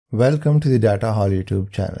Welcome to the Data Hall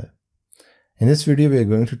YouTube channel. In this video, we are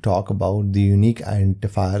going to talk about the unique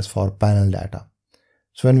identifiers for panel data.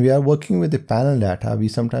 So when we are working with the panel data, we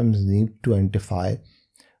sometimes need to identify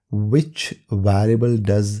which variable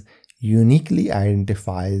does uniquely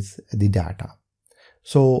identifies the data.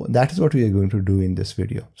 So that is what we are going to do in this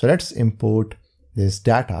video. So let's import this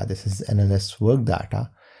data. This is NLS work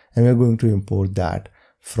data, and we're going to import that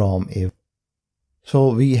from a.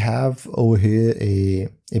 So we have over here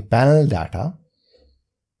a panel data.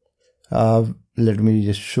 Let me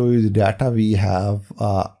just show you the data. We have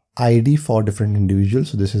ID for different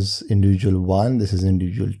individuals. So this is individual 1, this is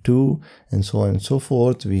individual 2, and so on and so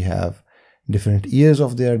forth. We have different years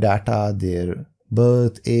of their data, their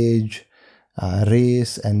birth, age,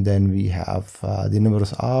 race, and then we have the number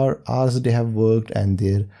of hours they have worked and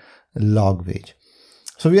their log wage.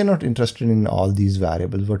 So we are not interested in all these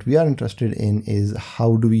variables. What we are interested in is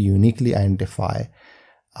how do we uniquely identify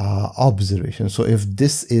observations. So if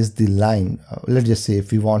this is the line, let's just say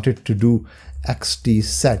if we wanted to do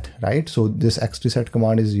xtset, right? So this xtset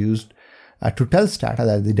command is used to tell Stata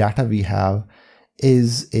that the data we have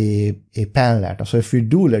is a panel data. So if we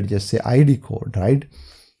do, let's just say ID code, right?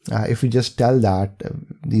 If we just tell that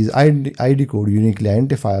these ID code uniquely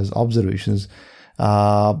identifies observations,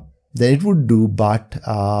 then it would do, but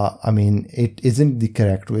I mean, it isn't the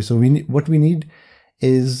correct way. So what we need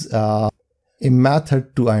is a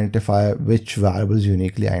method to identify which variables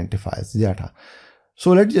uniquely identifies the data.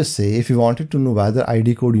 So let's just say if you wanted to know whether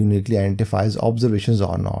ID code uniquely identifies observations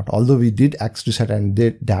or not, although we did xtset and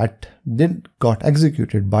that didn't got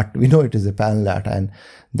executed, but we know it is a panel data and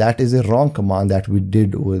that is a wrong command that we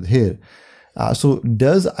did over here. So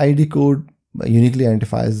does ID code uniquely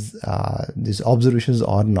identifies these observations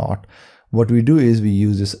or not? What we do is we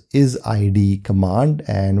use this isID command,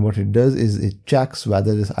 and what it does is it checks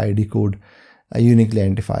whether this ID code uniquely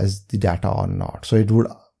identifies the data or not. So it would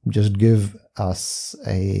just give us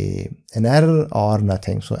an error or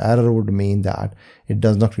nothing. So error would mean that it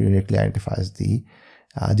does not uniquely identifies the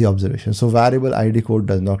observation. So variable ID code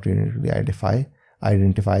does not uniquely identify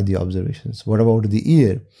the observations. What about the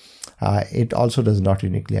year? It also does not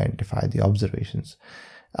uniquely identify the observations.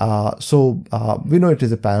 So we know it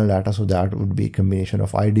is a panel data, so that would be a combination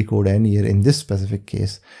of ID code and year in this specific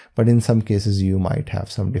case, but in some cases you might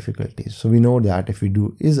have some difficulties. So we know that if we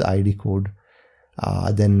do isID code,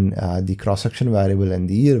 then the cross-section variable and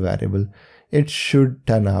the year variable, it should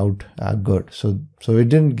turn out good. So it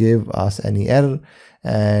didn't give us any error,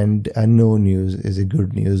 and no news is a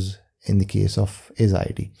good news in the case of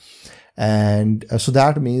isID. And so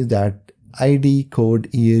that means that ID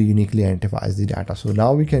code year uniquely identifies the data. So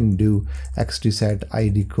now we can do xtset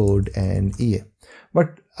ID code and year.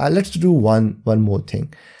 But let's do one more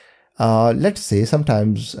thing. Let's say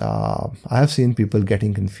sometimes I have seen people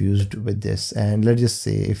getting confused with this, and let's just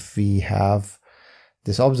say if we have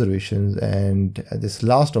this observations and this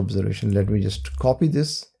last observation, let me just copy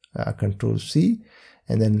this, Control C,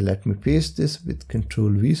 and then let me paste this with Control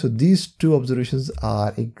V. So these two observations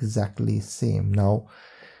are exactly same. Now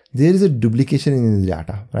there is a duplication in the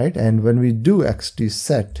data, right? And when we do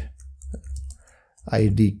xtset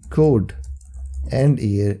ID code and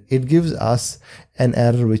year, it gives us an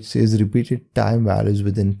error which says repeated time values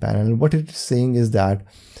within panel. What it is saying is that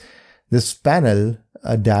this panel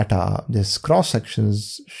data, this cross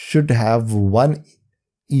sections should have one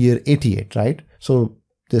year 88, right? So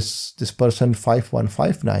this person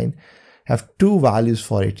 5159 have two values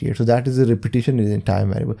for 88. So that is a repetition in the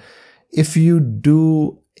time variable. If you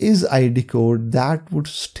do isID code, that would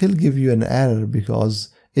still give you an error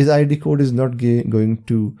because isID code is not going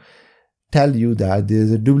to tell you that there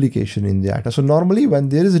is a duplication in the data. So normally when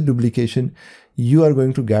there is a duplication, you are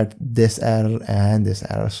going to get this error and this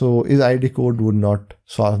error. So isID code would not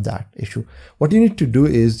solve that issue. What you need to do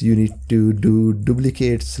is you need to do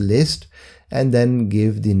duplicates list and then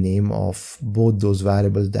give the name of both those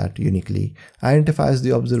variables that uniquely identifies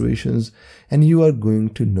the observations. And you are going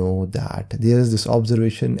to know that there is this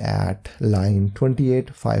observation at line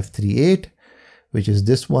 28, 538, which is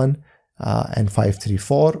this one, and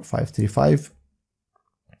 534, 535,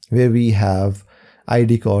 where we have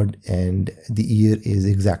ID code and the year is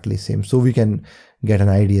exactly same. So we can get an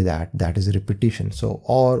idea that that is a repetition. So,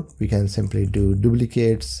 or we can simply do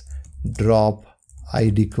duplicates, drop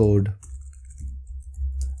ID code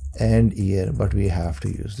and year, but we have to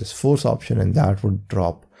use this force option, and that would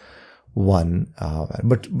drop one.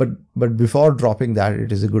 But before dropping that,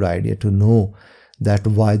 it is a good idea to know that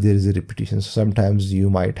why there is a repetition. So sometimes you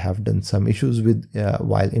might have done some issues with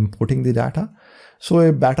while importing the data. So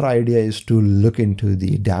a better idea is to look into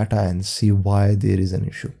the data and see why there is an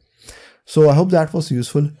issue. So I hope that was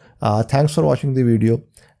useful. Thanks for watching the video.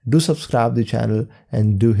 Do subscribe the channel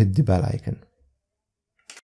and do hit the bell icon.